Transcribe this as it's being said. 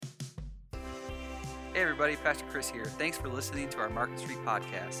Hey everybody, Pastor Chris here. Thanks for listening to our Market Street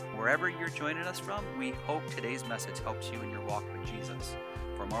podcast. Wherever you're joining us from, we hope today's message helps you in your walk with Jesus.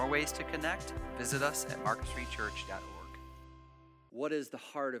 For more ways to connect, visit us at marketstreetchurch.org. What is the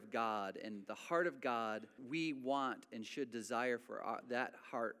heart of God? And the heart of God, we want and should desire for that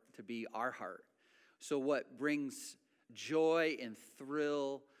heart to be our heart. So what brings joy and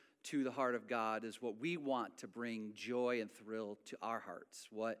thrill to the heart of God is what we want to bring joy and thrill to our hearts.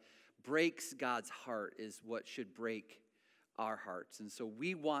 What breaks God's heart is what should break our hearts. And so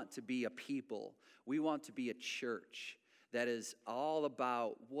we want to be a people. We want to be a church that is all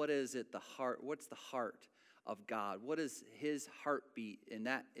about what's the heart of God? What is his heartbeat? And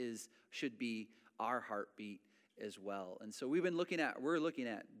that should be our heartbeat as well. And so we're looking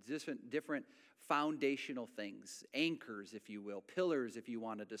at different foundational things, anchors, if you will, pillars, if you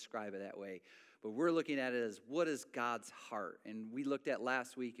want to describe it that way. But we're looking at it as what is God's heart? And we looked at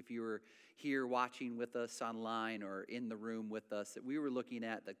last week, if you were here watching with us online or in the room with us, that we were looking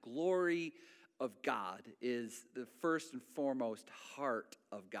at the glory of God is the first and foremost heart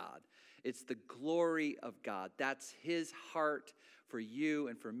of God. It's the glory of God. That's his heart for you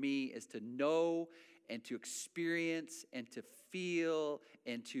and for me, is to know and to experience and to feel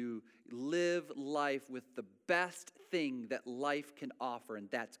and to live life with the best thing that life can offer, and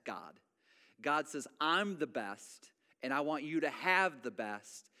that's God. God says, I'm the best, and I want you to have the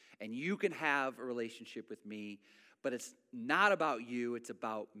best, and you can have a relationship with me, but it's not about you, it's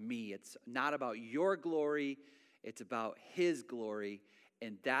about me. It's not about your glory, it's about his glory,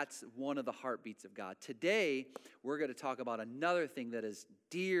 and that's one of the heartbeats of God. Today, we're going to talk about another thing that is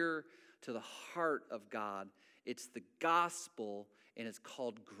dear to the heart of God. It's the gospel, and it's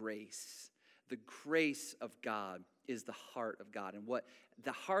called grace. The grace of God is the heart of God. And what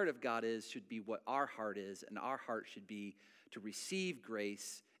the heart of God is should be what our heart is, and our heart should be to receive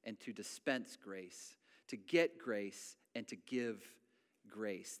grace and to dispense grace, to get grace and to give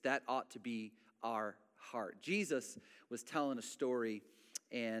grace. That ought to be our heart. Jesus was telling a story,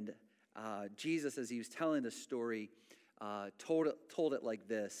 and Jesus, as he was telling the story, told it like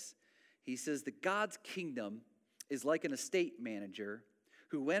this. He says that God's kingdom is like an estate manager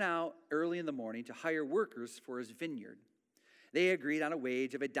who went out early in the morning to hire workers for his vineyard. They agreed on a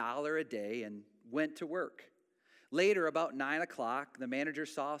wage of $1 a day and went to work. Later, about 9 o'clock, the manager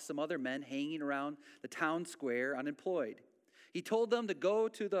saw some other men hanging around the town square unemployed. He told them to go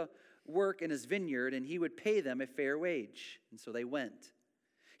to the work in his vineyard and he would pay them a fair wage. And so they went.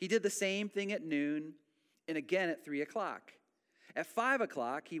 He did the same thing at noon and again at 3 o'clock. At 5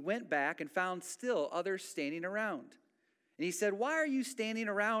 o'clock, he went back and found still others standing around. And he said, "Why are you standing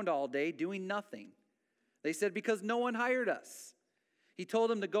around all day doing nothing?" They said, "Because no one hired us." He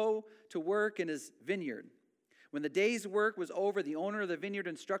told them to go to work in his vineyard. When the day's work was over, the owner of the vineyard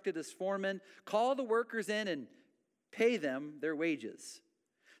instructed his foreman, "Call the workers in and pay them their wages.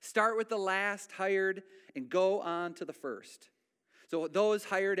 Start with the last hired and go on to the first." So those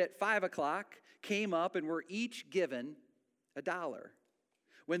hired at 5 o'clock came up and were each given $1.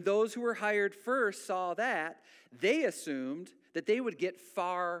 When those who were hired first saw that, they assumed that they would get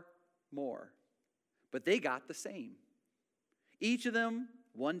far more. But they got the same. Each of them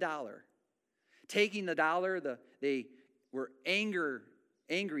 $1. Taking the dollar, they were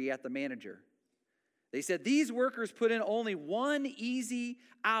angry at the manager. They said, "These workers put in only one easy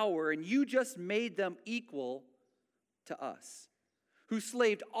hour, and you just made them equal to us, who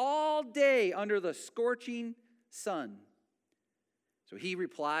slaved all day under the scorching sun." So he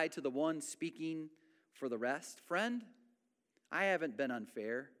replied to the one speaking for the rest, "Friend, I haven't been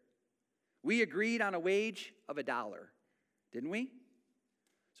unfair. We agreed on a wage of $1, didn't we?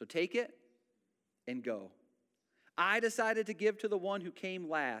 So take it and go. I decided to give to the one who came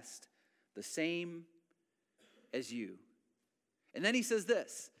last the same as you." And then he says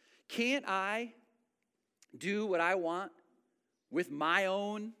this, "Can't I do what I want with my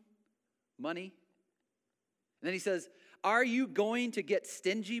own money?" And then he says, "Are you going to get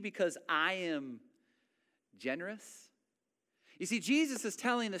stingy because I am generous?" You see, Jesus is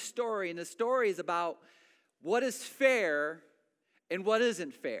telling the story, and the story is about what is fair and what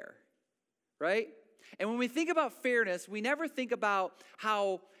isn't fair, right? And when we think about fairness, we never think about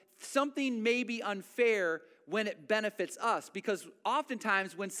how something may be unfair when it benefits us, because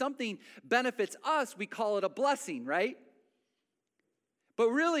oftentimes when something benefits us, we call it a blessing, right? But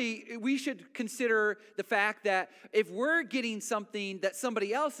really, we should consider the fact that if we're getting something that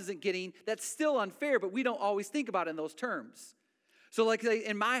somebody else isn't getting, that's still unfair, but we don't always think about it in those terms. So like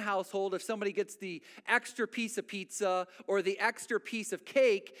in my household, if somebody gets the extra piece of pizza or the extra piece of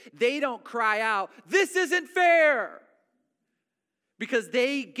cake, they don't cry out, "This isn't fair." because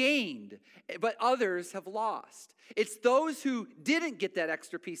they gained, but others have lost. It's those who didn't get that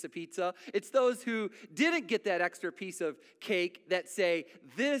extra piece of pizza. It's those who didn't get that extra piece of cake that say,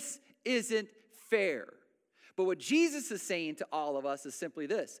 this isn't fair. But what Jesus is saying to all of us is simply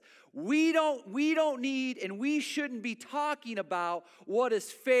this. We don't need and we shouldn't be talking about what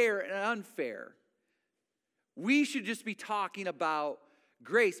is fair and unfair. We should just be talking about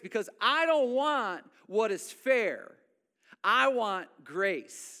grace, because I don't want what is fair. I want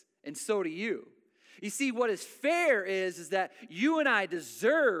grace, and so do you. You see, what is fair is that you and I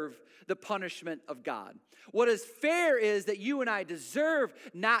deserve the punishment of God. What is fair is that you and I deserve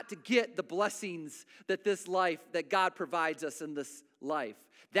not to get the blessings that God provides us in this life.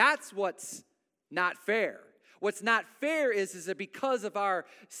 That's what's not fair. What's not fair is that because of our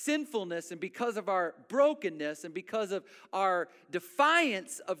sinfulness and because of our brokenness and because of our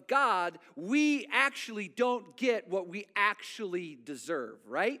defiance of God, we actually don't get what we actually deserve,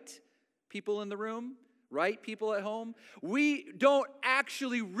 right? People in the room, right? People at home. We don't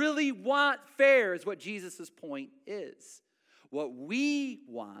actually really want fair is what Jesus' point is. What we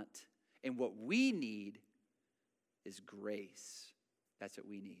want and what we need is grace. That's what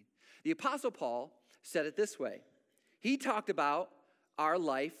we need. The Apostle Paul said it this way. He talked about our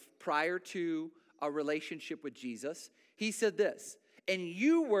life prior to our relationship with Jesus. He said this, and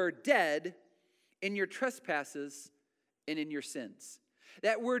you were dead in your trespasses and in your sins.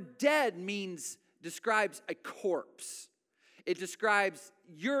 That word dead describes a corpse. It describes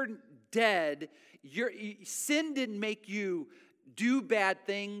you're dead. Sin didn't make you do bad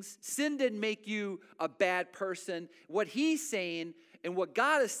things. Sin didn't make you a bad person. What he's saying and what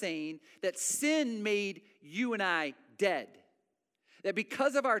God is saying, that sin made you and I dead. That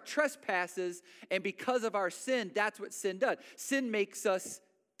because of our trespasses and because of our sin, that's what sin does. Sin makes us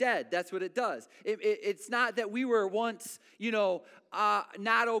dead. That's what it does. It's not that we were once,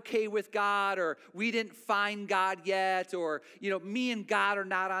 not okay with God, or we didn't find God yet, or, me and God are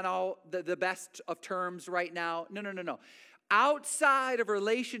not on all the best of terms right now. No. Outside of a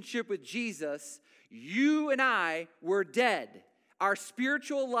relationship with Jesus, you and I were dead. Our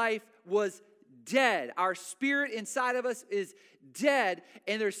spiritual life was dead. Our spirit inside of us is dead,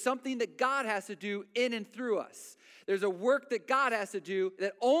 and there's something that God has to do in and through us. There's a work that God has to do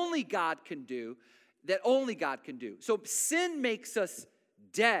that only God can do, So sin makes us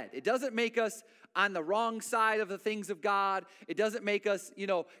dead. It doesn't make us on the wrong side of the things of God. It doesn't make us,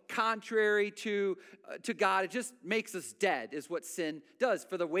 contrary to God. It just makes us dead is what sin does.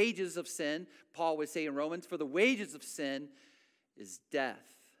 For the wages of sin, Paul would say in Romans, for the wages of sin is death.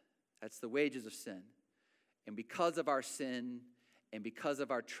 That's the wages of sin. And because of our sin and because of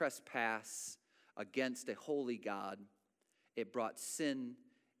our trespass against a holy God, it brought sin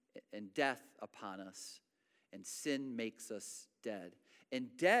and death upon us. And sin makes us dead. And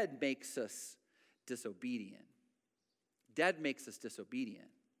dead makes us disobedient. Dead makes us disobedient.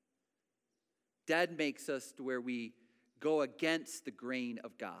 Dead makes us to where we go against the grain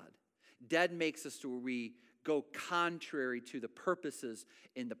of God. Dead makes us to where we go contrary to the purposes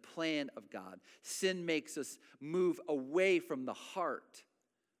and the plan of God. Sin makes us move away from the heart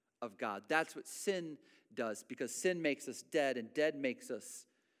of God. That's what sin does, because sin makes us dead, and dead makes us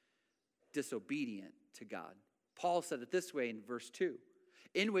disobedient to God. Paul said it this way in verse 2.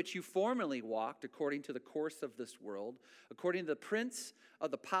 In which you formerly walked according to the course of this world, according to the prince of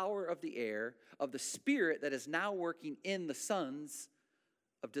the power of the air, of the spirit that is now working in the sons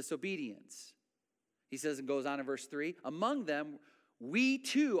of disobedience. He says and goes on in verse 3, among them we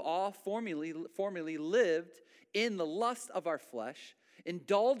too all formerly lived in the lust of our flesh,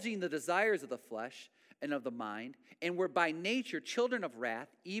 indulging the desires of the flesh and of the mind, and were by nature children of wrath,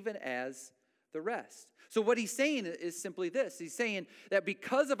 even as the rest. So what he's saying is simply this. He's saying that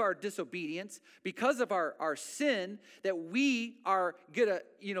because of our disobedience, because of our sin, that we are going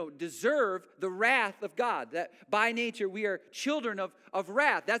to, deserve the wrath of God. That by nature we are children of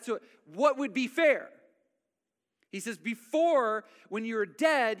wrath. That's what would be fair. He says before, when you were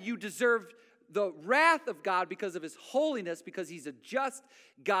dead, you deserved the wrath of God because of his holiness, because he's a just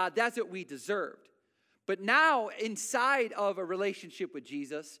God. That's what we deserved. But now, inside of a relationship with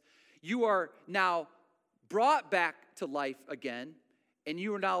Jesus, you are now brought back to life again, and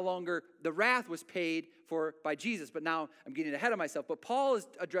you are no longer, the wrath was paid for by Jesus. But now I'm getting ahead of myself. But Paul is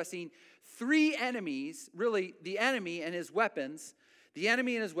addressing three enemies, really the enemy and his weapons. The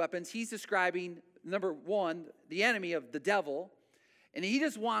enemy and his weapons, he's describing, number one, the enemy of the devil. And he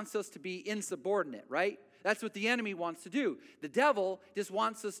just wants us to be insubordinate, right? That's what the enemy wants to do. The devil just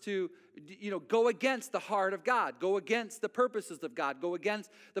wants us to, go against the heart of God, go against the purposes of God, go against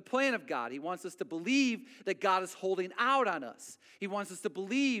the plan of God. He wants us to believe that God is holding out on us. He wants us to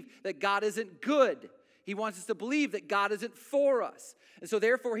believe that God isn't good. He wants us to believe that God isn't for us. And so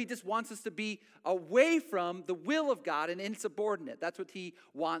therefore, he just wants us to be away from the will of God and insubordinate. That's what he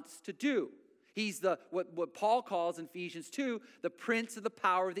wants to do. He's what Paul calls in Ephesians 2, the prince of the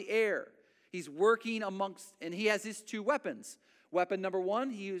power of the air. He's working amongst, and he has his two weapons. Weapon number one,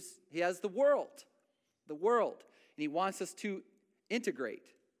 he has the world. And he wants us to integrate.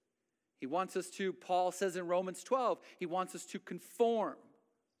 He wants us to, Paul says in Romans 12, he wants us to conform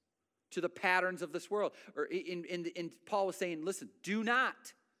to the patterns of this world. Or in Paul was saying, listen, do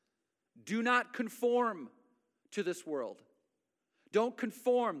not conform to this world. Don't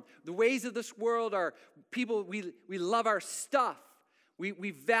conform. The ways of this world are people, we love our stuff.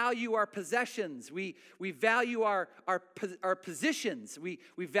 We value our possessions. We value our positions. We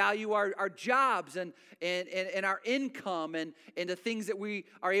value our jobs and our income and the things that we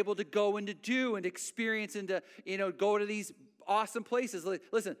are able to go and to do and experience and to go to these awesome places.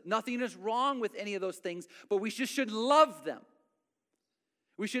 Listen, nothing is wrong with any of those things, but we just should love them.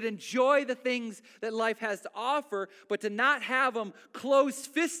 We should enjoy the things that life has to offer, but to not have them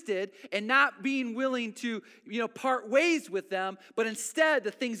close-fisted and not being willing to, part ways with them, but instead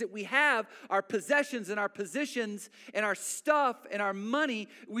the things that we have, our possessions and our positions and our stuff and our money,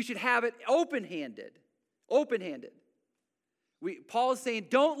 we should have it open-handed. Open-handed. Paul is saying,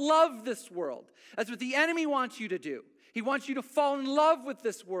 don't love this world. That's what the enemy wants you to do. He wants you to fall in love with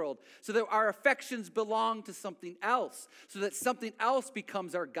this world so that our affections belong to something else, so that something else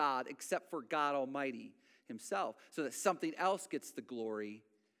becomes our God except for God Almighty himself, so that something else gets the glory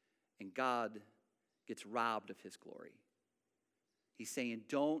and God gets robbed of his glory. He's saying,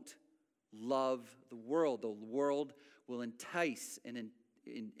 don't love the world. The world will entice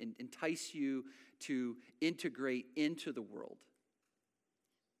you to integrate into the world.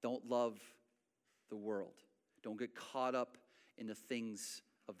 Don't love the world. Don't get caught up in the things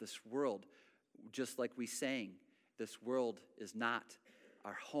of this world. Just like we sang, this world is not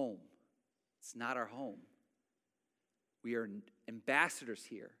our home. It's not our home. We are ambassadors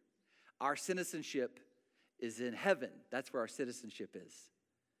here. Our citizenship is in heaven. That's where our citizenship is.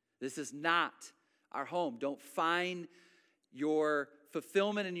 This is not our home. Don't find your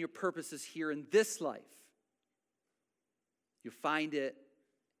fulfillment and your purposes here in this life. You find it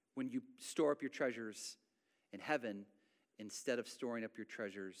when you store up your treasures in heaven instead of storing up your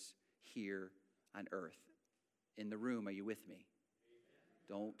treasures here on earth. In the room, are you with me?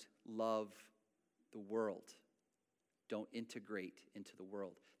 Don't love the world. Don't integrate into the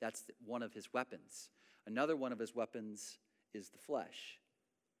world. That's one of his weapons. Another one of his weapons is the flesh.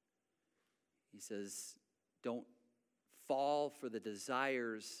 He says, don't fall for the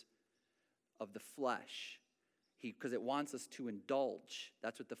desires of the flesh. Because it wants us to indulge.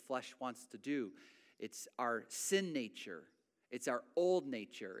 That's what the flesh wants to do. It's our sin nature. It's our old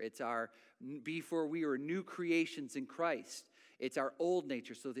nature. It's our, before we were new creations in Christ. It's our old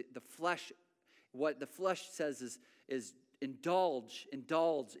nature. So the flesh, what the flesh says is indulge.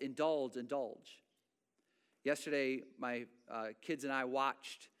 Yesterday, my kids and I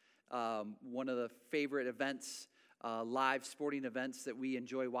watched one of the favorite events, live sporting events that we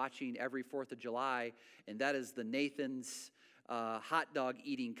enjoy watching every 4th of July, and that is the Nathan's hot dog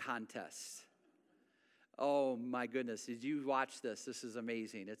eating contest. Oh my goodness, did you watch this? This is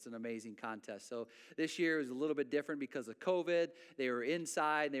amazing. It's an amazing contest. So this year was a little bit different because of COVID. They were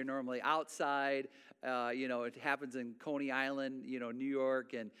inside. They're normally outside. It happens in Coney Island, New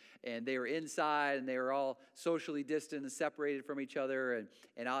York, and they were inside, and they were all socially distant and separated from each other, and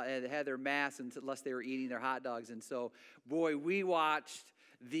they had their masks unless they were eating their hot dogs. And so, boy, we watched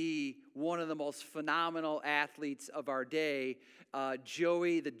one of the most phenomenal athletes of our day,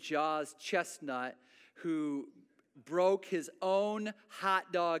 Joey the Jaws Chestnut, who broke his own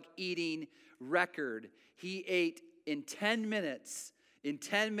hot dog eating record. He ate in 10 minutes,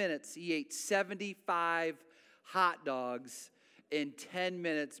 he ate 75 hot dogs in 10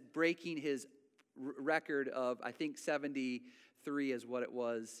 minutes, breaking his record of, I think, 73 is what it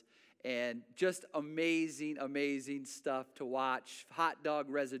was. And just amazing, amazing stuff to watch. Hot dog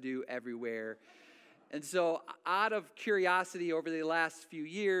residue everywhere. And so out of curiosity over the last few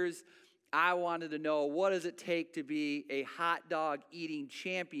years, I wanted to know, what does it take to be a hot dog eating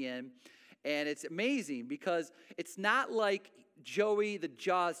champion? And it's amazing because it's not like Joey the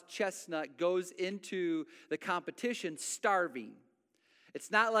Jaws Chestnut goes into the competition starving.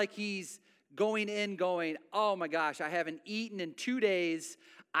 It's not like he's going in going, oh my gosh, I haven't eaten in 2 days.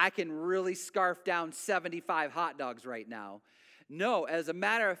 I can really scarf down 75 hot dogs right now. No, as a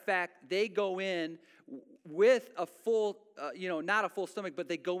matter of fact, they go in with a full, not a full stomach, but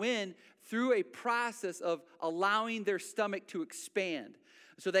they go in through a process of allowing their stomach to expand.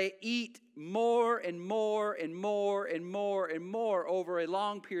 So they eat more and more and more and more and more over a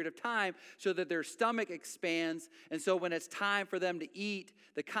long period of time so that their stomach expands. And so when it's time for them to eat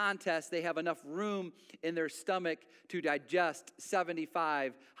the contest, they have enough room in their stomach to digest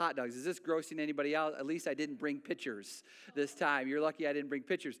 75 hot dogs. Is this grossing anybody out? At least I didn't bring pictures this time. You're lucky I didn't bring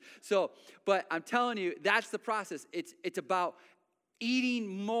pictures. But I'm telling you, that's the process. It's about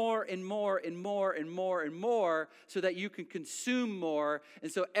eating more and more and more and more and more so that you can consume more.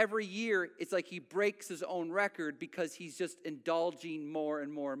 And so every year, it's like he breaks his own record because he's just indulging more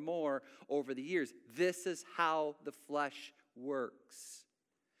and more and more over the years. This is how the flesh works.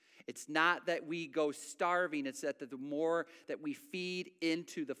 It's not that we go starving. It's that the more that we feed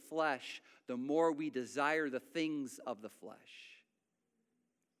into the flesh, the more we desire the things of the flesh.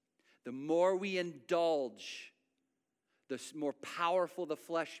 The more we indulge, the more powerful the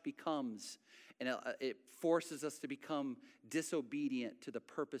flesh becomes, and it forces us to become disobedient to the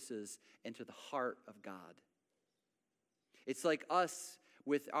purposes and to the heart of God. It's like us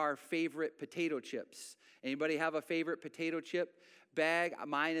with our favorite potato chips. Anybody have a favorite potato chip bag?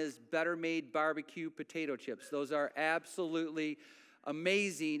 Mine is Better Made barbecue potato chips. Those are absolutely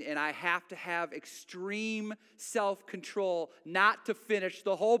amazing, and I have to have extreme self-control not to finish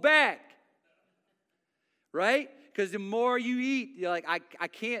the whole bag. Right? Because the more you eat, you're like, I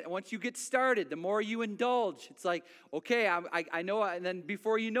can't. Once you get started, the more you indulge. It's like, okay, I know. And then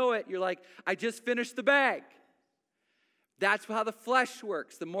before you know it, you're like, I just finished the bag. That's how the flesh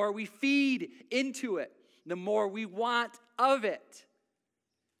works. The more we feed into it, the more we want of it.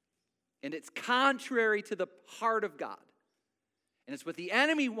 And it's contrary to the heart of God. And it's what the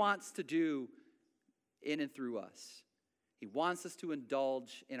enemy wants to do in and through us. He wants us to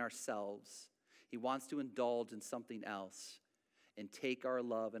indulge in ourselves. He wants to indulge in something else and take our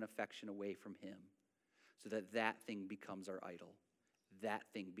love and affection away from him so that that thing becomes our idol. That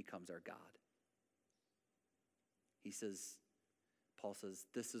thing becomes our God. Paul says,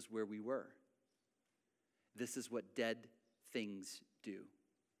 this is where we were. This is what dead things do.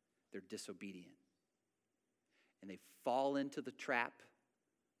 They're disobedient. And they fall into the trap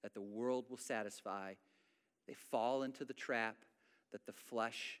that the world will satisfy. They fall into the trap that the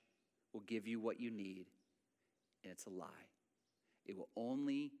flesh will give you what you need, and it's a lie. It will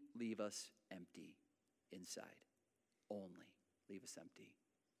only leave us empty inside. Only leave us empty.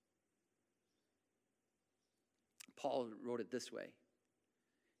 Paul wrote it this way.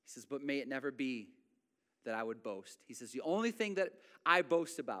 He says, but may it never be that I would boast. He says, the only thing that I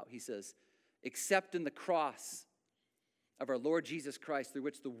boast about, he says, except in the cross of our Lord Jesus Christ, through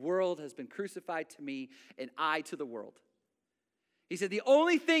which the world has been crucified to me and I to the world. He said, the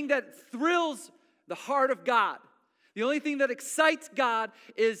only thing that thrills the heart of God, the only thing that excites God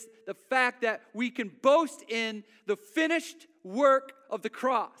is the fact that we can boast in the finished work of the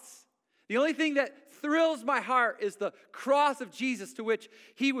cross. The only thing that thrills my heart is the cross of Jesus to which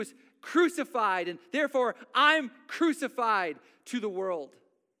he was crucified, and therefore I'm crucified to the world.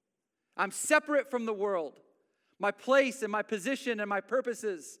 I'm separate from the world. My place and my position and my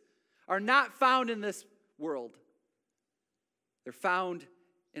purposes are not found in this world. They're found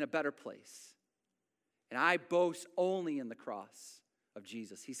in a better place. And I boast only in the cross of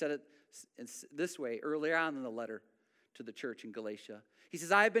Jesus. He said it this way earlier on in the letter to the church in Galatia. He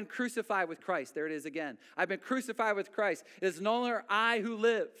says, I have been crucified with Christ. There it is again. I've been crucified with Christ. It is no longer I who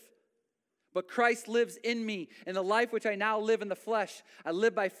live, but Christ lives in me. In the life which I now live in the flesh, I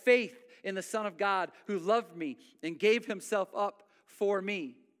live by faith in the Son of God who loved me and gave himself up for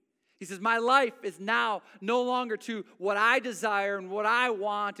me. He says, my life is now no longer to what I desire and what I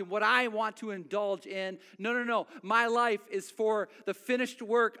want to indulge in. No. My life is for the finished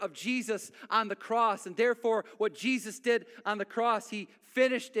work of Jesus on the cross. And therefore, what Jesus did on the cross, he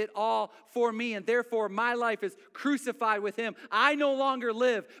finished it all for me. And therefore, my life is crucified with him. I no longer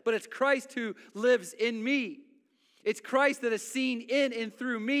live, but it's Christ who lives in me. It's Christ that is seen in and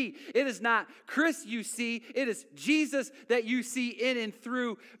through me. It is not Chris you see. It is Jesus that you see in and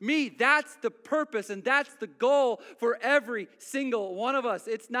through me. That's the purpose and that's the goal for every single one of us.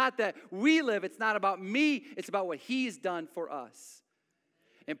 It's not that we live. It's not about me. It's about what he's done for us.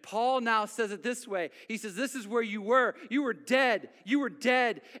 And Paul now says it this way. He says, this is where you were. You were dead. You were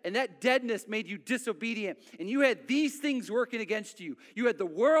dead. And that deadness made you disobedient. And you had these things working against you. You had the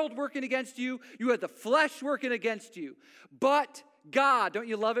world working against you. You had the flesh working against you. But God. Don't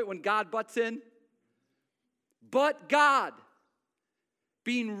you love it when God butts in? But God,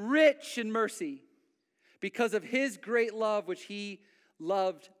 being rich in mercy, because of his great love which he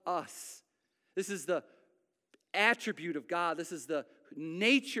loved us. This is the attribute of God. This is the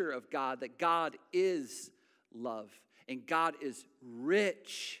nature of God, that God is love. And God is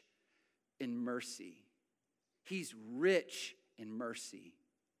rich in mercy. He's rich in mercy.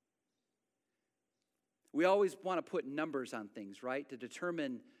 We always want to put numbers on things, right? To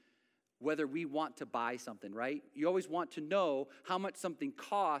determine whether we want to buy something, right? You always want to know how much something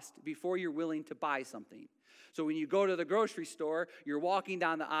costs before you're willing to buy something. So when you go to the grocery store, you're walking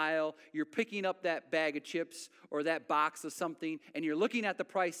down the aisle, you're picking up that bag of chips or that box of something, and you're looking at the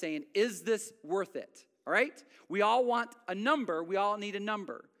price saying, is this worth it? All right? We all want a number. We all need a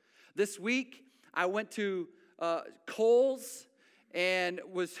number. This week, I went to Kohl's and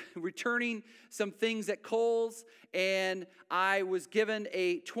was returning some things at Kohl's, and I was given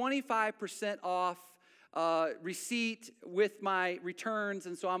a 25% off receipt with my returns,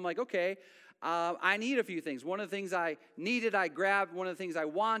 and so I'm like, okay, I need a few things. One of the things I needed, I grabbed. One of the things I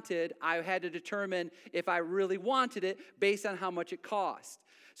wanted, I had to determine if I really wanted it based on how much it cost.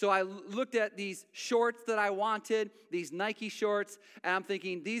 So I looked at these shorts that I wanted, these Nike shorts, and I'm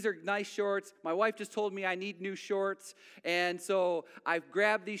thinking, these are nice shorts. My wife just told me I need new shorts, and so I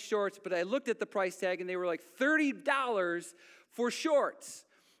grabbed these shorts, but I looked at the price tag, and they were like $30 for shorts.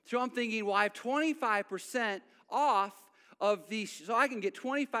 So I'm thinking, well, I have 25% off of these, so I can get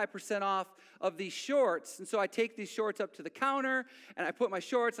 25% off of these shorts. And so I take these shorts up to the counter, and I put my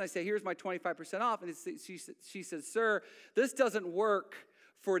shorts, and I say, here's my 25% off. And she says, sir, this doesn't work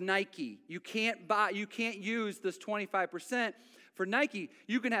for Nike. You can't use this 25% for Nike.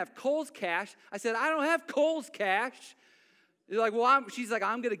 You can have Kohl's Cash. I said, I don't have Kohl's Cash. They're like, well, she's like,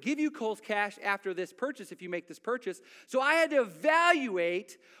 I'm going to give you Kohl's Cash after this purchase if you make this purchase. So I had to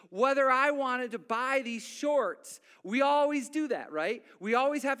evaluate whether I wanted to buy these shorts. We always do that, right? We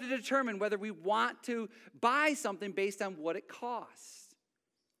always have to determine whether we want to buy something based on what it costs.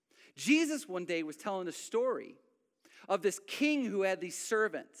 Jesus one day was telling a story of this king who had these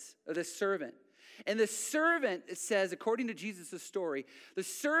servants, or this servant. And the servant, it says, according to Jesus' story, the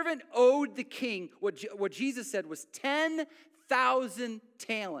servant owed the king, what Jesus said was 10,000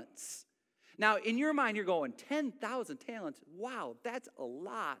 talents. Now, in your mind, you're going, 10,000 talents? Wow, that's a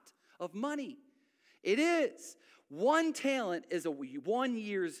lot of money. It is. 1 talent is 1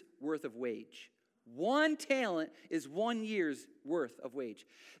 year's worth of wage. 1 talent is 1 year's worth of wage.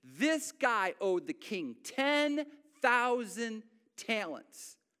 This guy owed the king 10,000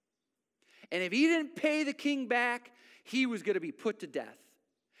 talents. And if he didn't pay the king back, he was going to be put to death.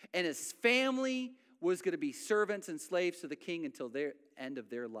 And his family was going to be servants and slaves to the king until the end of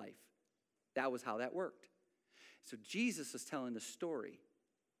their life. That was how that worked. So Jesus is telling the story.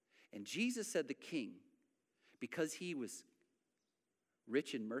 And Jesus said the king, because he was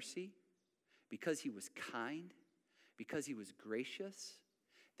rich in mercy, because he was kind, because he was gracious,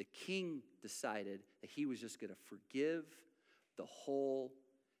 the king decided that he was just going to forgive the whole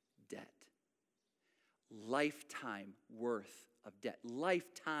debt. Lifetime worth of debt.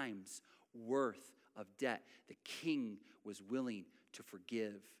 Lifetime's worth of debt. The king was willing to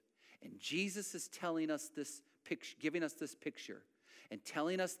forgive. And Jesus is telling us this picture, giving us this picture and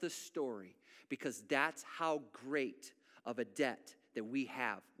telling us this story because that's how great of a debt that we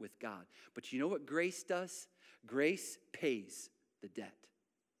have with God. But you know what grace does? Grace pays the debt.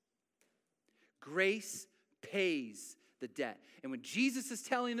 Grace pays the debt. And when Jesus is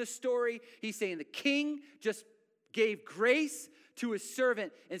telling this story, he's saying the king just gave grace to his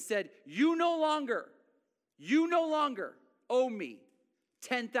servant and said, you no longer owe me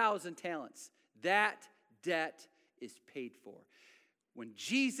 10,000 talents. That debt is paid for. When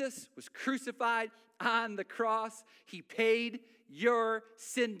Jesus was crucified on the cross, he paid your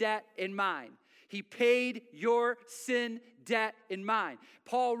sin debt and mine. He paid your sin debt and mine.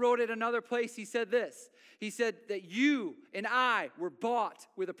 Paul wrote it another place. He said this. He said that you and I were bought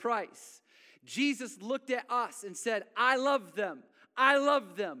with a price. Jesus looked at us and said, I love them. I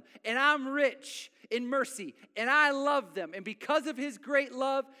love them. And I'm rich in mercy. And I love them. And because of his great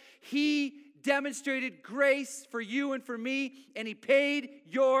love, he demonstrated grace for you and for me, and he paid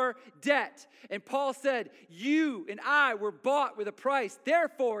your debt. And Paul said, you and I were bought with a price.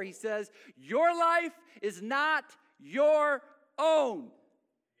 Therefore, he says, your life is not your own.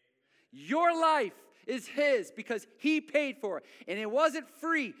 Your life is his because he paid for it. And it wasn't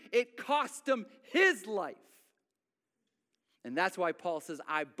free. It cost him his life. And that's why Paul says,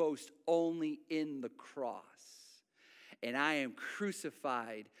 I boast only in the cross. and I am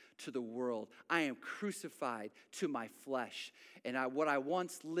crucified to the world. I am crucified to my flesh. And what I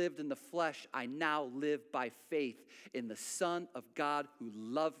once lived in the flesh, I now live by faith in the Son of God who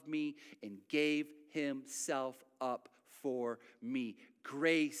loved me and gave himself up for me.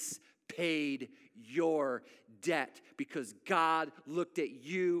 Grace paid your debt because God looked at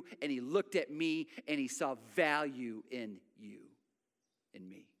you and he looked at me and he saw value in you, in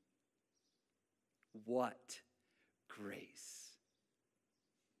me. What grace.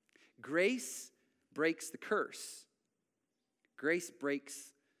 Grace breaks the curse. Grace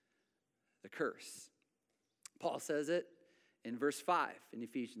breaks the curse. Paul says it in verse 5 in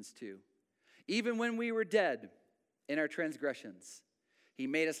Ephesians 2. Even when we were dead in our transgressions, he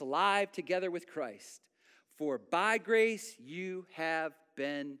made us alive together with Christ. For by grace you have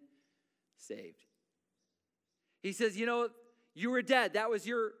been saved. He says, you were dead. That was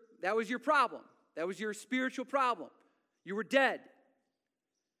your problem. That was your spiritual problem. You were dead.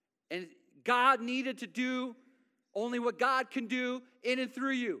 And God needed to do only what God can do in and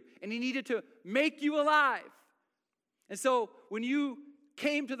through you. And he needed to make you alive. And so when you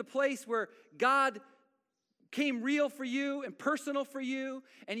came to the place where God came real for you and personal for you,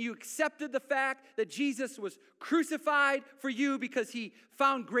 and you accepted the fact that Jesus was crucified for you because he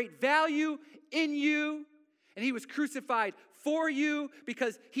found great value in you, and he was crucified for you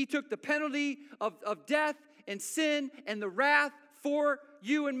because he took the penalty of death and sin and the wrath for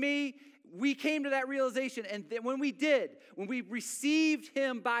you and me. We came to that realization, and when we received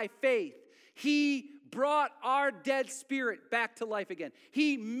him by faith, he brought our dead spirit back to life again.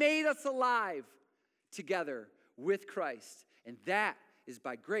 He made us alive together with Christ, and that is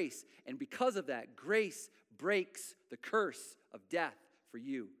by grace. And because of that, grace breaks the curse of death for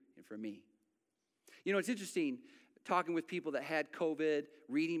you and for me. It's interesting talking with people that had COVID,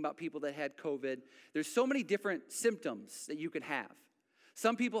 reading about people that had COVID. There's so many different symptoms that you can have.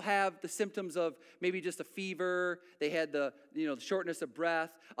 Some people have the symptoms of maybe just a fever. They had the shortness of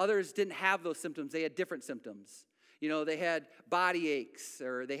breath. Others didn't have those symptoms. They had different symptoms. They had body aches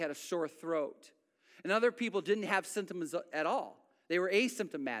or they had a sore throat. And other people didn't have symptoms at all. They were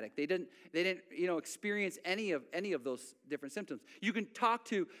asymptomatic. They didn't experience any of those different symptoms. You can talk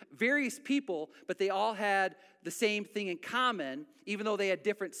to various people, but they all had the same thing in common, even though they had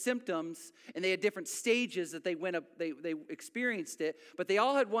different symptoms and they had different stages that they experienced it. But they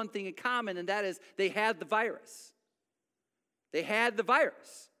all had one thing in common, and that is they had the virus. They had the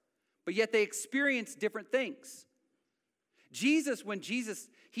virus, but yet they experienced different things. Jesus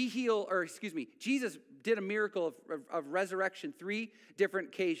did a miracle of resurrection 3 different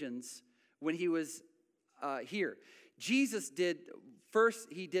occasions when he was here. Jesus did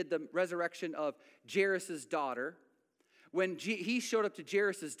the resurrection of Jairus' daughter. When he showed up to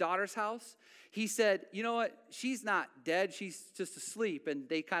Jairus' daughter's house, he said, you know what, she's not dead, she's just asleep. And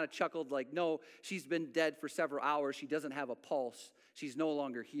they kind of chuckled like, no, she's been dead for several hours, she doesn't have a pulse, she's no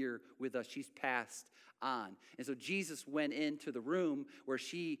longer here with us, she's passed on. And so Jesus went into the room where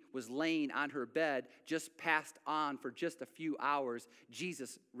she was laying on her bed, just passed on for just a few hours.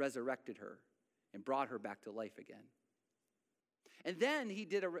 Jesus resurrected her and brought her back to life again. And then he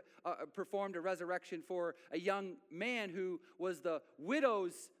performed a resurrection for a young man who was the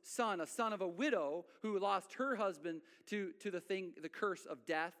widow's son, a son of a widow who lost her husband to the curse of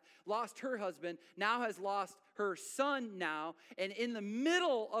death, lost her husband, now has lost her son now. And in the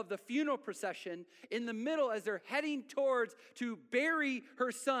middle of the funeral procession, as they're heading towards to bury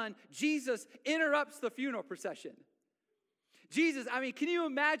her son, Jesus interrupts the funeral procession. Jesus, can you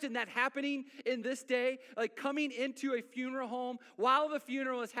imagine that happening in this day? Like coming into a funeral home while the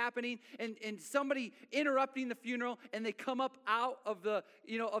funeral is happening and somebody interrupting the funeral and they come up out of the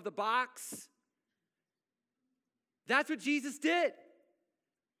box. That's what Jesus did.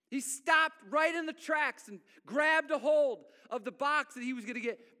 He stopped right in the tracks and grabbed a hold of the box that he was going to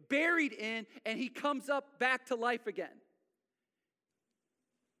get buried in, and he comes up back to life again.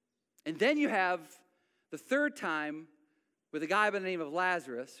 And then you have the third time with a guy by the name of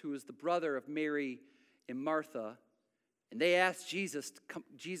Lazarus, who was the brother of Mary and Martha. And they asked Jesus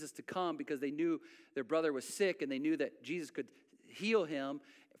to come because they knew their brother was sick and they knew that Jesus could heal him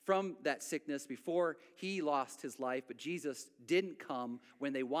from that sickness before he lost his life. But Jesus didn't come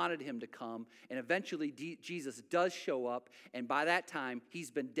when they wanted him to come. And eventually Jesus does show up. And by that time,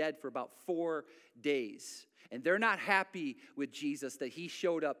 he's been dead for about 4 days. And they're not happy with Jesus that he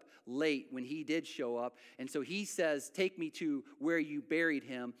showed up late when he did show up. And so he says, take me to where you buried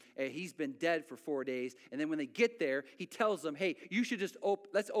him. He's been dead for 4 days. And then when they get there, he tells them, hey, you should just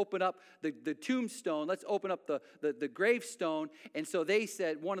let's open up the tombstone. Let's open up the gravestone. And so they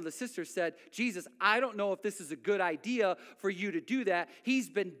said, one of the sisters said, Jesus, I don't know if this is a good idea for you to do that. He's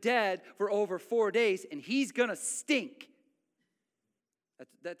been dead for over 4 days, and he's going to stink.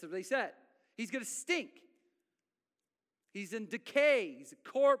 That's what they said. He's going to stink. He's in decay. He's a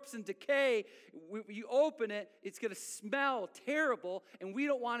corpse in decay. You open it, it's going to smell terrible, and we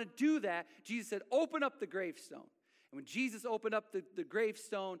don't want to do that. Jesus said, open up the gravestone. And when Jesus opened up the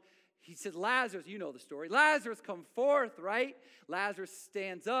gravestone, he said, Lazarus, you know the story. Lazarus, come forth, right? Lazarus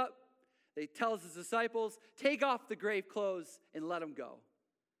stands up. He tells his disciples, take off the grave clothes and let him go.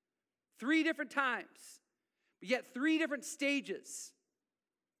 3 different times, but yet 3 different stages.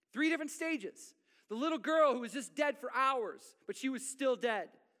 3 different stages. The little girl who was just dead for hours, but she was still dead.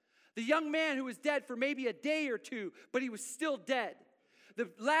 The young man who was dead for maybe a day or 2, but he was still dead. The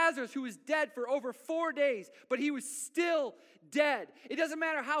Lazarus who was dead for over 4 days, but he was still dead. It doesn't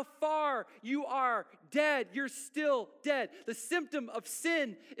matter how far you are dead, you're still dead. The symptom of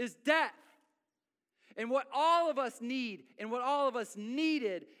sin is death. And what all of us need, and what all of us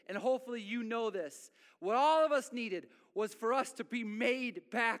needed, and hopefully you know this, what all of us needed was for us to be made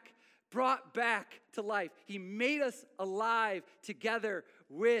back, brought back to life. He made us alive together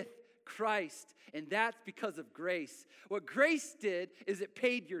with Christ, and that's because of grace. What grace did is it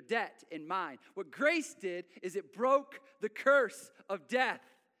paid your debt and mine. What grace did is it broke the curse of death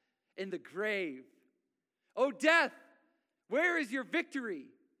in the grave. Oh, death, where is your victory?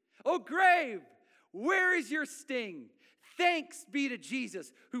 Oh, grave, where is your sting? Thanks be to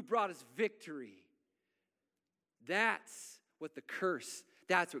Jesus who brought us victory. That's what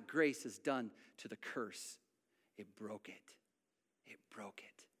that's what grace has done to the curse. It broke it. It broke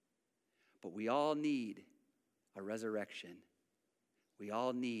it. But we all need a resurrection. We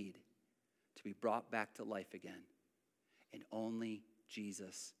all need to be brought back to life again. And only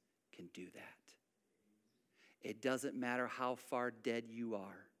Jesus can do that. It doesn't matter how far dead you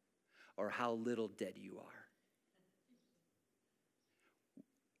are or how little dead you are.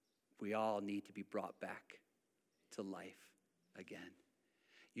 We all need to be brought back to life again.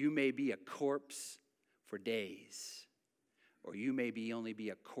 You may be a corpse for days, or you may only be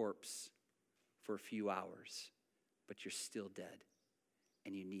a corpse for a few hours, but you're still dead,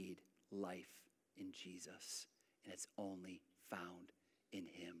 and you need life in Jesus, and it's only found in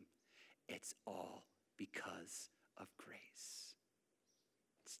him. It's all because of grace.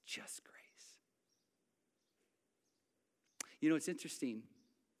 It's just grace. You know, it's interesting,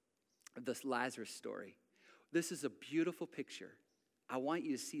 this Lazarus story. This is a beautiful picture. I want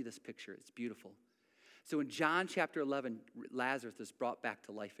you to see this picture. It's beautiful. So in John chapter 11, Lazarus is brought back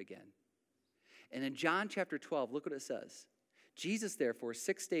to life again. And in John chapter 12, look what it says. Jesus, therefore,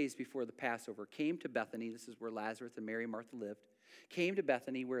 6 days before the Passover, came to Bethany. This is where Lazarus and Mary and Martha lived. Came to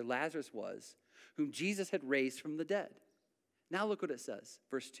Bethany where Lazarus was, whom Jesus had raised from the dead. Now look what it says,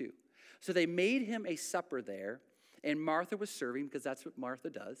 verse 2. So they made him a supper there, and Martha was serving, because that's what Martha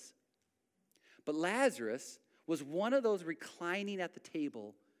does. But Lazarus was one of those reclining at the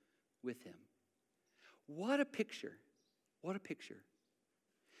table with him. What a picture. What a picture.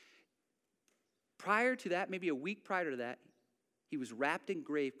 Prior to that, maybe a week prior to that, he was wrapped in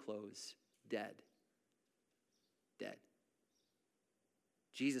grave clothes, dead. Dead.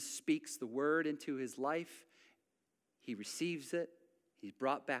 Jesus speaks the word into his life. He receives it. He's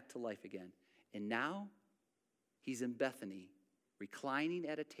brought back to life again. And now he's in Bethany, reclining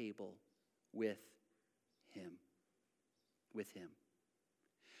at a table with him. With him.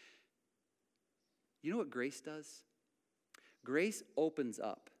 You know what grace does? Grace opens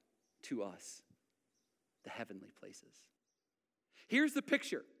up to us the heavenly places. Here's the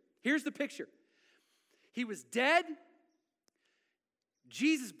picture. Here's the picture. He was dead.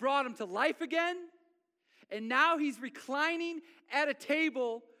 Jesus brought him to life again. And now he's reclining at a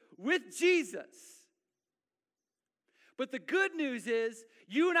table with Jesus. But the good news is,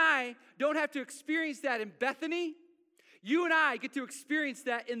 you and I don't have to experience that in Bethany. You and I get to experience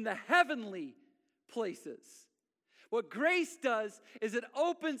that in the heavenly places. What grace does is it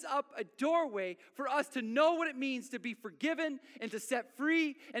opens up a doorway for us to know what it means to be forgiven and to set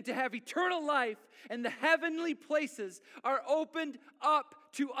free and to have eternal life. And the heavenly places are opened up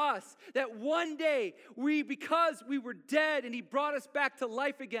to us. That one day, because we were dead and he brought us back to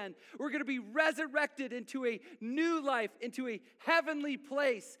life again, we're going to be resurrected into a new life, into a heavenly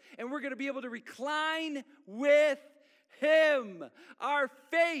place. And we're going to be able to recline with him. Our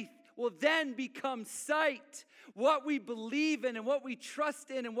faith will then become sight. What we believe in and what we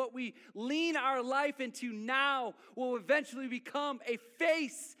trust in and what we lean our life into now will eventually become a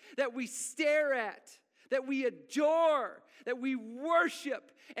face that we stare at, that we adore, that we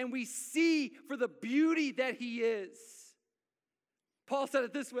worship, and we see for the beauty that he is. Paul said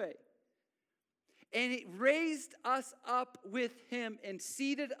it this way, and it raised us up with him and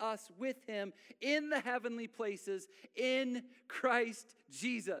seated us with him in the heavenly places in Christ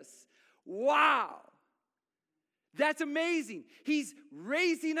Jesus. Wow. That's amazing. He's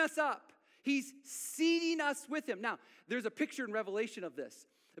raising us up. He's seating us with him. Now, there's a picture in Revelation of this.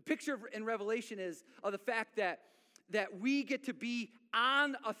 The picture in Revelation is of the fact that we get to be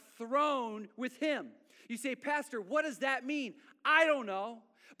on a throne with him. You say, Pastor, what does that mean? I don't know,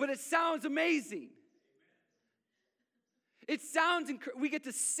 but it sounds amazing. It sounds, we get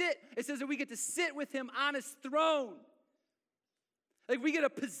to sit, it says that we get to sit with him on his throne. Like we get a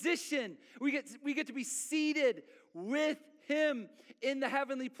position, we get to be seated with him in the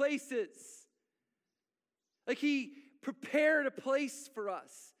heavenly places. Like he prepared a place for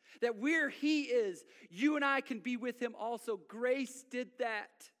us, that where he is, you and I can be with him also. Grace did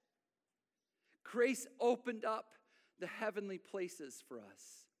that. Grace opened up the heavenly places for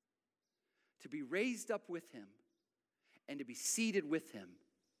us to be raised up with him and to be seated with him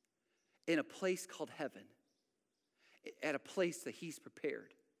in a place called heaven, at a place that he's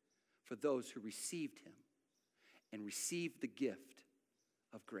prepared for those who received him and received the gift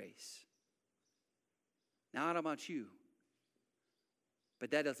of grace. Now, I don't know about you,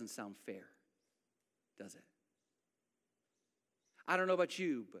 but that doesn't sound fair, does it? I don't know about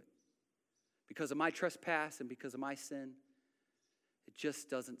you, but because of my trespass and because of my sin, it just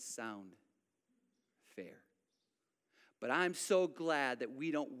doesn't sound fair. But I'm so glad that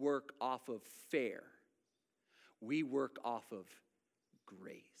we don't work off of fair. We work off of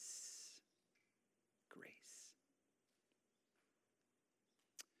grace. Grace.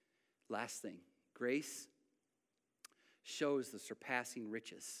 Last thing, grace shows the surpassing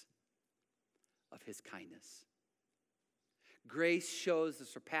riches of his kindness. Grace shows the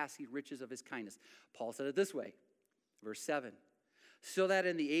surpassing riches of his kindness. Paul said it this way, verse 7, so that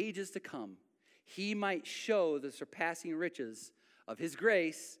in the ages to come, he might show the surpassing riches of his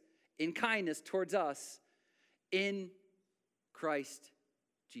grace in kindness towards us in Christ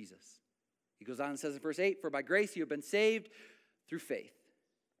Jesus. He goes on and says in verse 8, for by grace you have been saved through faith,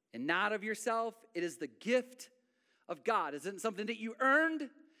 and not of yourself. It is the gift of God. It isn't something that you earned.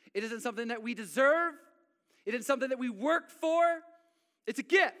 It isn't something that we deserve. It isn't something that we worked for. It's a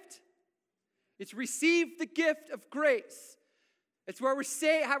gift. It's received the gift of grace. It's where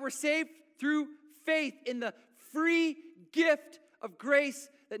how we're saved through faith in the free gift of grace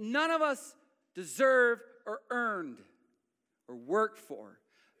that none of us deserve or earned or worked for.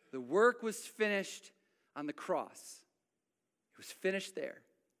 The work was finished on the cross. It was finished there.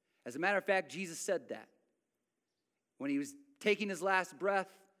 As a matter of fact, Jesus said that. When he was taking his last breath,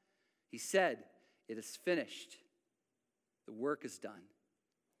 he said, it is finished. The work is done.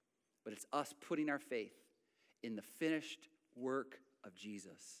 But it's us putting our faith in the finished work of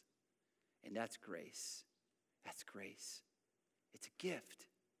Jesus. And that's grace. That's grace. It's a gift.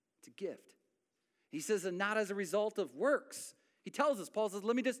 It's a gift. He says, and not as a result of works. He tells us, Paul says,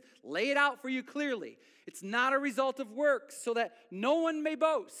 let me just lay it out for you clearly. It's not a result of works, so that no one may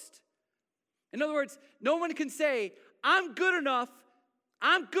boast. In other words, no one can say, I'm good enough,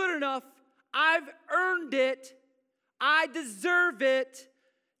 I've earned it, I deserve it.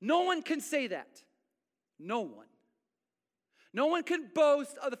 No one can say that. No one. No one can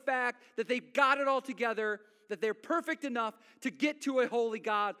boast of the fact that they've got it all together, that they're perfect enough to get to a holy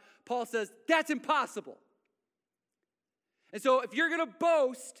God. Paul says, that's impossible. And so if you're going to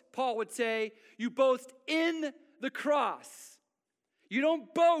boast, Paul would say, you boast in the cross. You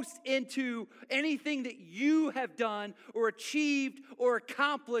don't boast into anything that you have done or achieved or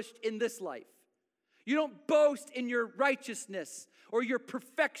accomplished in this life. You don't boast in your righteousness or your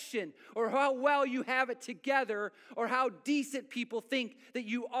perfection or how well you have it together or how decent people think that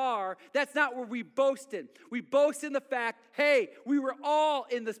you are. That's not where we boast in. We boast in the fact, hey, we were all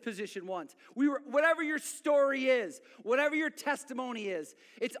in this position once. Whatever your story is, whatever your testimony is,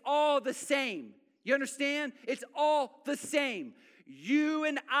 it's all the same. You understand? It's all the same. You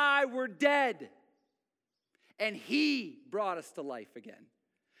and I were dead, and he brought us to life again.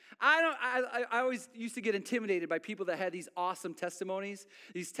 I always used to get intimidated by people that had these awesome testimonies,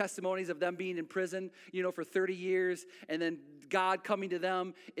 these testimonies of them being in prison, for 30 years, and then God coming to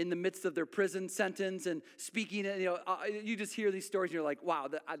them in the midst of their prison sentence and speaking, you just hear these stories and you're like, wow,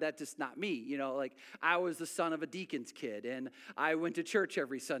 that's just not me. Like I was the son of a deacon's kid and I went to church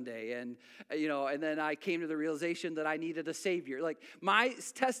every Sunday and then I came to the realization that I needed a savior. Like my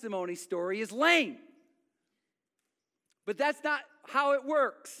testimony story is lame. But that's not how it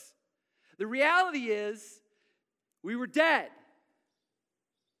works. The reality is we were dead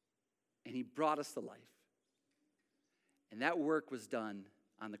and he brought us to life. And that work was done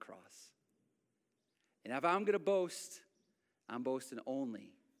on the cross. And if I'm going to boast, I'm boasting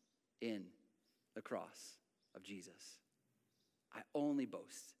only in the cross of Jesus. I only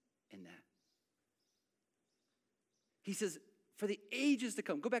boast in that. He says, for the ages to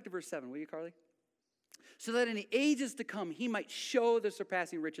come. Go back to verse 7, will you, Carly? So that in the ages to come, he might show the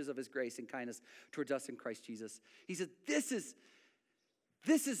surpassing riches of his grace and kindness towards us in Christ Jesus. He says, this is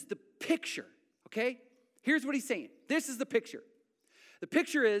the picture, okay? Here's what he's saying. This is the picture. The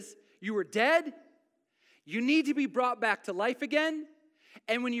picture is you were dead. You need to be brought back to life again.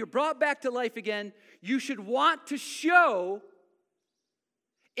 And when you're brought back to life again, you should want to show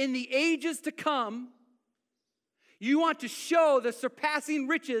in the ages to come, you want to show the surpassing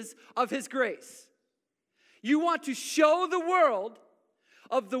riches of his grace. You want to show the world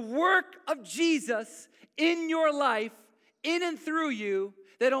of the work of Jesus in your life, in and through you,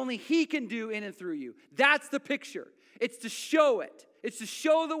 that only he can do in and through you. That's the picture. It's to show it. It's to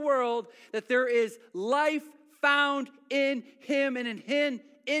show the world that there is life found in him and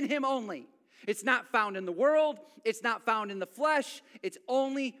in him only. It's not found in the world. It's not found in the flesh. It's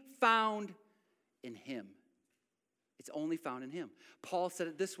only found in him. It's only found in him. Paul said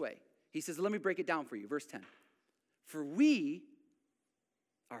it this way. He says, let me break it down for you. Verse 10. For we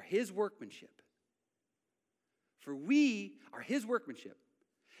are his workmanship. For we are his workmanship.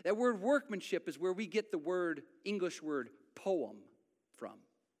 That word workmanship is where we get the English word poem from.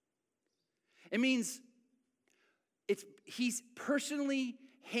 It means he's personally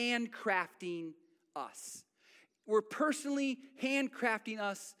handcrafting us. We're personally handcrafting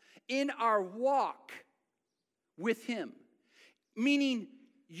us in our walk with him. Meaning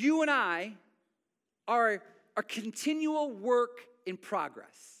you and I are a continual work in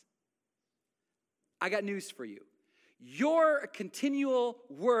progress. I got news for you. You're a continual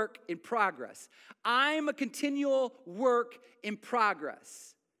work in progress. I'm a continual work in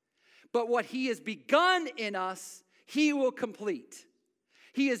progress. But what he has begun in us, he will complete.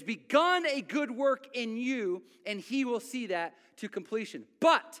 He has begun a good work in you, and he will see that to completion.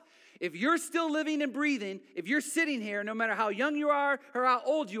 But if you're still living and breathing, if you're sitting here, no matter how young you are or how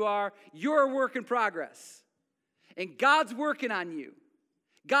old you are, you're a work in progress. And God's working on you.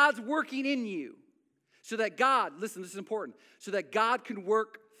 God's working in you. So that God, listen, this is important, so that God can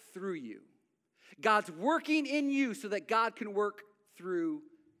work through you. God's working in you so that God can work through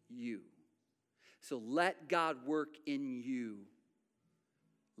you. So let God work in you.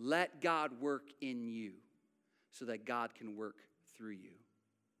 Let God work in you so that God can work through you.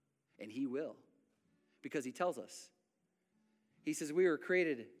 And he will. Because he tells us. He says we were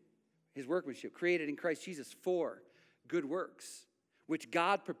created, his workmanship, created in Christ Jesus for good works, which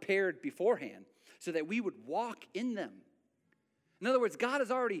God prepared beforehand so that we would walk in them. In other words, God has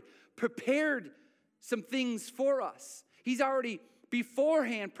already prepared some things for us. He's already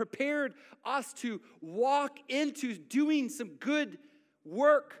beforehand prepared us to walk into doing some good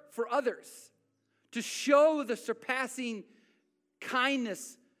work for others, to show the surpassing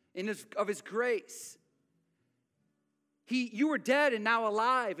kindness of his grace. You were dead and now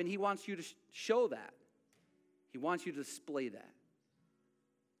alive, and he wants you to show that. He wants you to display that.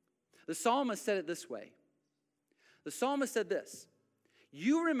 The psalmist said it this way. The psalmist said this,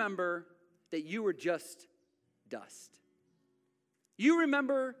 you remember that you were just dust. You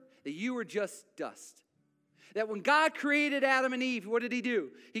remember that you were just dust. That when God created Adam and Eve, what did he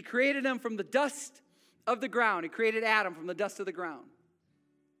do? He created them from the dust of the ground. He created Adam from the dust of the ground.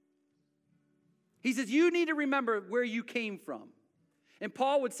 He says, you need to remember where you came from. And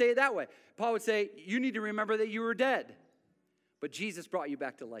Paul would say it that way. Paul would say, you need to remember that you were dead, but Jesus brought you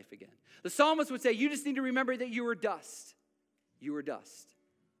back to life again. The psalmist would say, you just need to remember that you were dust. You were dust.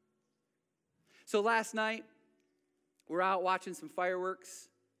 So last night, we're out watching some fireworks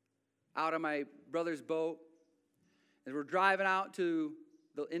out on my brother's boat. As we're driving out into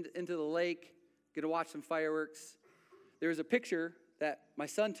the lake, going to watch some fireworks, there's a picture that my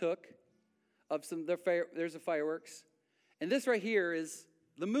son took of there's the fireworks. And this right here is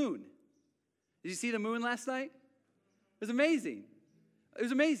the moon. Did you see the moon last night? It was amazing. It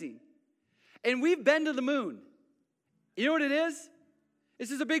was amazing. And we've been to the moon. You know what it is? It's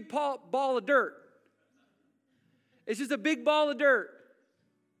just a big ball of dirt. It's just a big ball of dirt.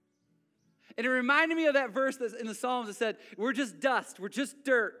 And it reminded me of that verse that's in the Psalms that said, we're just dust. We're just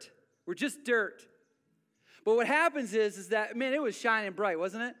dirt. We're just dirt. But what happens is that, man, it was shining bright,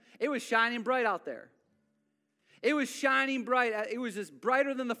 wasn't it? It was shining bright out there. It was shining bright. It was just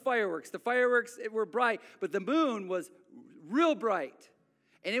brighter than the fireworks. The fireworks were bright, but the moon was real bright.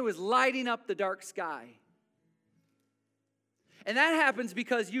 And it was lighting up the dark sky. And that happens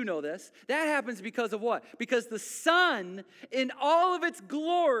because, you know this, that happens because of what? Because the sun, in all of its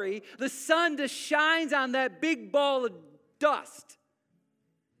glory, the sun just shines on that big ball of dust.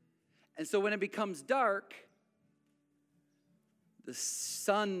 And so when it becomes dark, the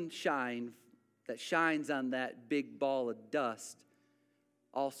sunshine that shines on that big ball of dust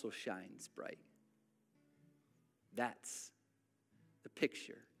also shines bright. That's the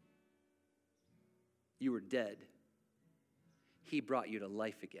picture. You were dead. He brought you to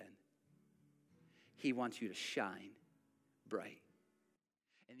life again. He wants you to shine bright.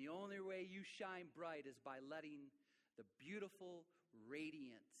 And the only way you shine bright is by letting the beautiful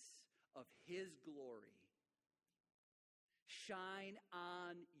radiance of His glory shine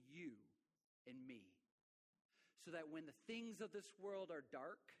on you and me. So that when the things of this world are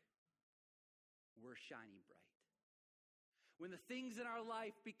dark, we're shining bright. When the things in our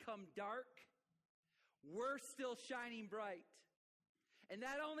life become dark, we're still shining bright. And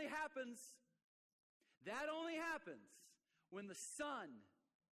that only happens when the sun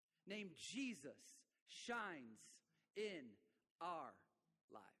named Jesus shines in our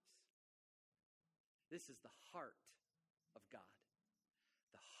lives. This is the heart of God.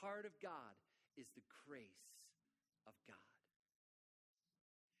 The heart of God is the grace of God.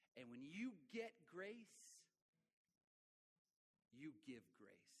 And when you get grace, you give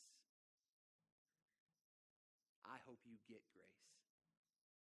grace. I hope you get grace.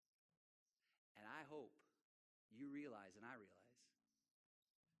 And I hope you realize, and I realize,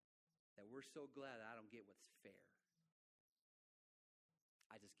 that we're so glad I don't get what's fair.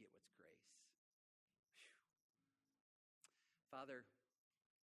 I just get what's grace. Whew. Father,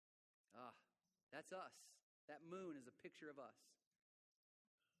 that's us. That moon is a picture of us.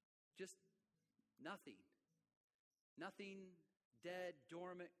 Just nothing. Nothing, dead,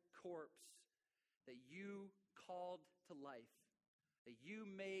 dormant corpse that you called to life, that you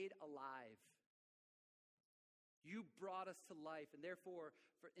made alive. You brought us to life, and therefore,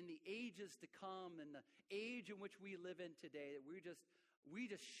 in the ages to come, and the age in which we live in today, that we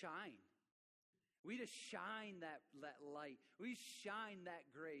just shine. We just shine that light. We shine that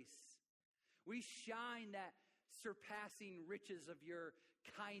grace. We shine that surpassing riches of your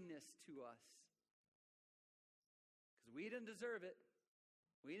kindness to us. Because we didn't deserve it.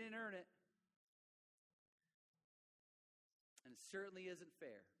 We didn't earn it. And it certainly isn't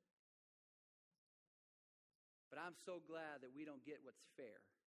fair. But I'm so glad that we don't get what's fair.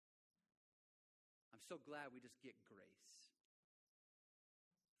 I'm so glad we just get grace.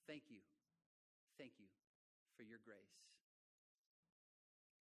 Thank you. Thank you for your grace.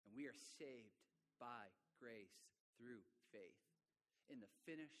 And we are saved by grace through faith in the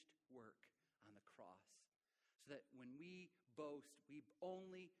finished work on the cross. So that when we boast, we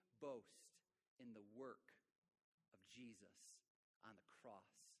only boast in the work of Jesus on the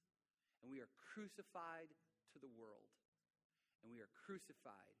cross. And we are crucified to the world, and we are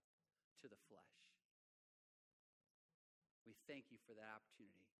crucified to the flesh. We thank you for that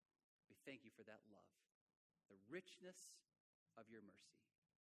opportunity. We thank you for that love, the richness of your mercy.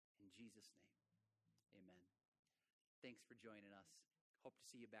 In Jesus' name, amen. Thanks for joining us. Hope to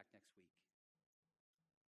see you back next week.